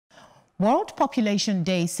World Population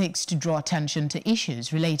Day seeks to draw attention to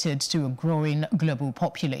issues related to a growing global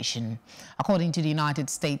population. According to the United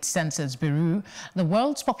States Census Bureau, the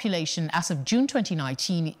world's population as of June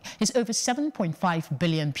 2019 is over 7.5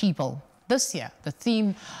 billion people. This year, the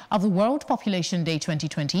theme of the World Population Day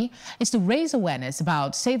 2020 is to raise awareness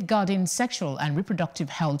about safeguarding sexual and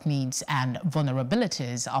reproductive health needs and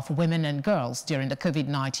vulnerabilities of women and girls during the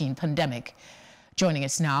COVID-19 pandemic. Joining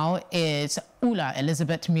us now is Ulla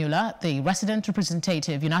Elisabeth Mueller, the resident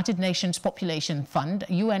representative, United Nations Population Fund,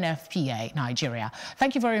 UNFPA, Nigeria.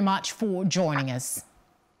 Thank you very much for joining us.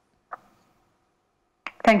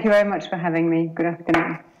 Thank you very much for having me. Good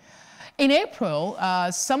afternoon. In April,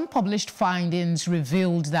 some published findings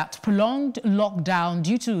revealed that prolonged lockdown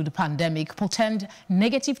due to the pandemic portend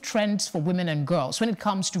negative trends for women and girls when it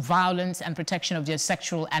comes to violence and protection of their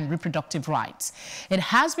sexual and reproductive rights. It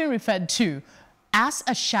has been referred to as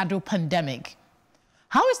a shadow pandemic.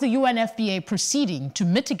 How is the UNFPA proceeding to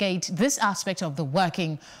mitigate this aspect of the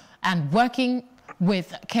working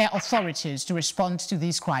with care authorities to respond to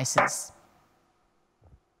these crises?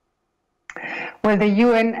 Well, the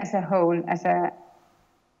UN as a whole, as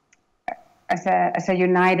a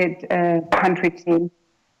united country team,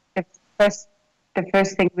 the first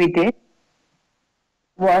thing we did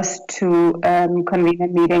was to convene a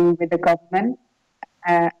meeting with the government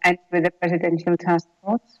and with the presidential task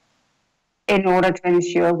force in order to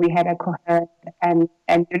ensure we had a coherent and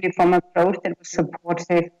uniform approach that was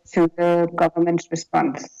supportive to the government's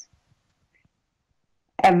response.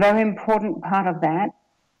 A very important part of that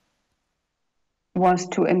was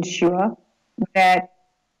to ensure that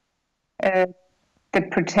the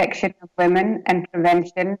protection of women and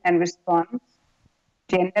prevention and response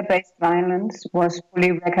to gender-based violence was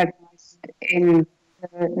fully recognized in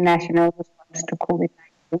the national response to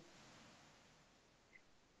COVID-19.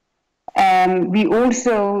 We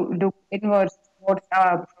also looked inwards towards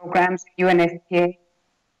our programs at UNFPA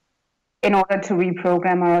in order to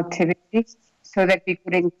reprogram our activities so that we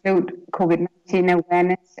could include COVID-19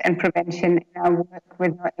 awareness and prevention in our work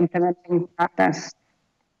with our implementing partners.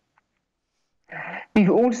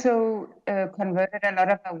 We've also converted a lot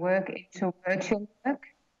of our work into virtual work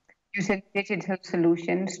using digital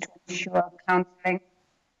solutions to ensure counseling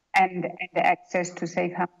and access to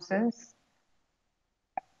safe houses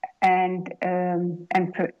and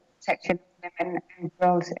protection of women and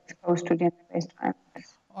girls exposed to gender-based violence.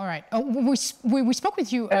 All right. We spoke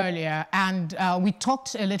with you earlier, and we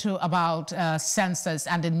talked a little about census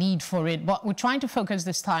and the need for it, but we're trying to focus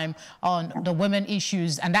this time on the women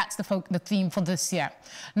issues, and that's the theme for this year.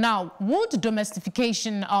 Now, would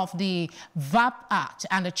domestication of the VAP Act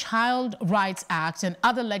and the Child Rights Act and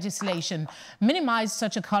other legislation minimize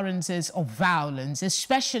such occurrences of violence,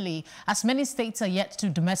 especially as many states are yet to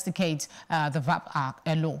domesticate the VAP Act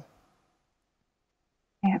law?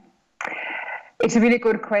 Yeah. It's a really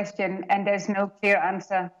good question, and there's no clear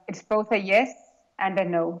answer. It's both a yes and a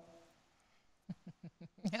no.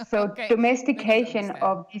 So okay. Domestication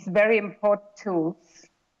of these very important tools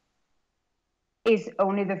is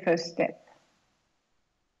only the first step.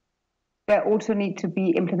 There also need to be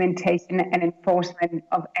implementation and enforcement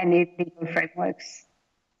of any legal frameworks.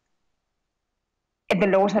 If the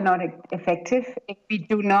laws are not effective, if we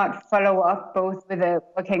do not follow up both with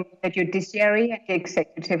working with the judiciary and the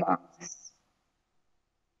executive arms.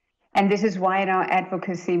 And this is why in our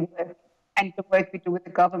advocacy work and the work we do with the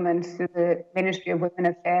government through the Ministry of Women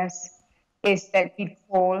Affairs is that we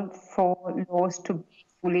call for laws to be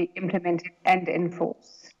fully implemented and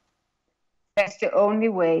enforced. That's the only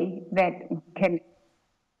way that we can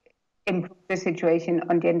improve the situation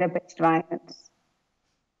on gender-based violence.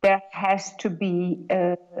 There has to be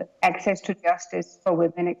access to justice for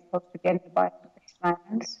women exposed to gender-based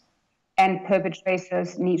violence, and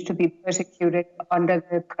perpetrators need to be persecuted under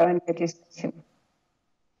the current legislation.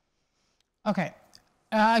 Okay.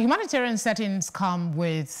 Humanitarian settings come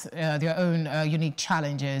with their own unique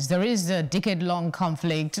challenges. There is a decade-long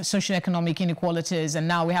conflict, socioeconomic inequalities, and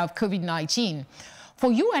now we have COVID-19.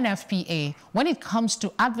 For UNFPA, when it comes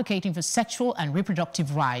to advocating for sexual and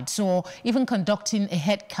reproductive rights or even conducting a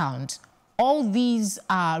head count, all these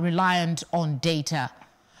are reliant on data.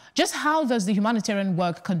 Just how does the humanitarian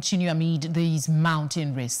work continue amid these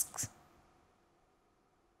mounting risks?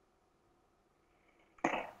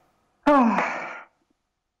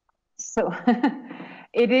 So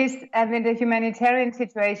it is, I mean, the humanitarian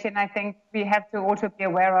situation, I think we have to also be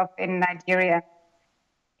aware of in Nigeria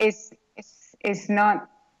is not,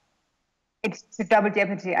 it's a double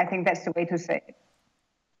jeopardy. I think that's the way to say it.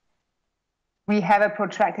 We have a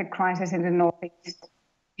protracted crisis in the Northeast.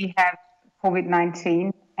 We have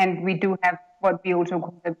COVID-19, and we do have what we also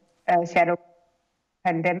call shadow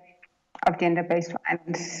pandemic of gender-based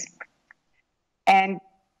violence. And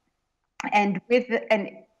with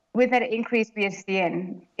that increase we are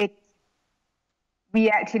seeing, we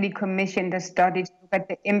actually commissioned a study to look at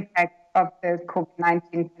the impact of the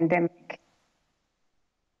COVID-19 pandemic.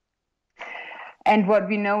 And what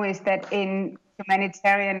we know is that in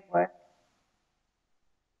humanitarian work,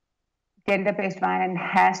 gender-based violence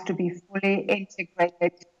has to be fully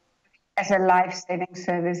integrated as a life-saving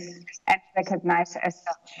service and recognized as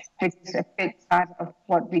such, which is a big part of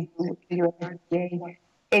what we do at the UNFPA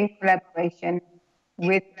in collaboration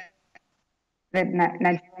with the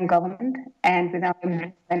Nigerian government and with our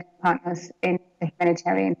implementing partners in the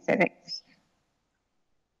humanitarian settings.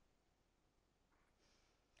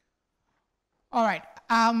 All right.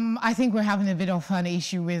 I think we're having a bit of an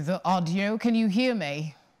issue with the audio. Can you hear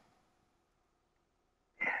me?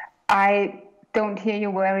 I don't hear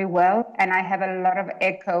you very well, and I have a lot of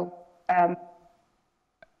echo. I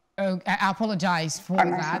apologize for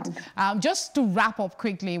that. Just to wrap up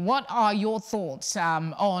quickly, what are your thoughts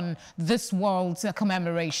on this world's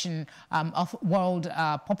commemoration of World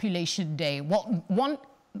Population Day? What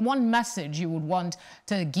one message you would want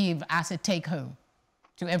to give as a take-home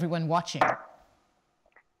to everyone watching?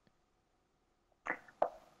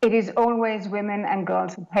 It is always women and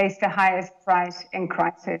girls who pays the highest price in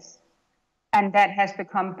crisis. And that has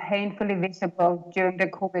become painfully visible during the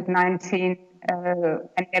COVID-19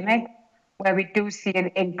 pandemic, where we do see an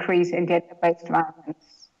increase in gender-based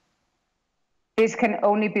violence. This can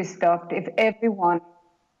only be stopped if everyone,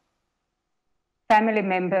 family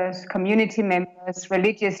members, community members,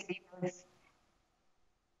 religious leaders,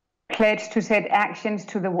 pledge to set actions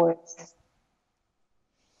to the words.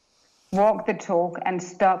 Walk the talk and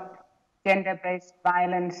stop gender-based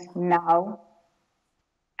violence now,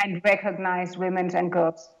 and recognize women's and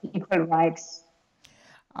girls' equal rights.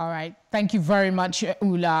 All right. Thank you very much,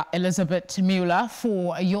 Ulla, Elisabeth Mueller,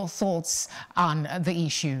 for your thoughts on the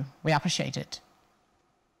issue. We appreciate it.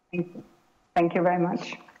 Thank you. Thank you very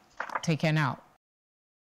much. Take care now.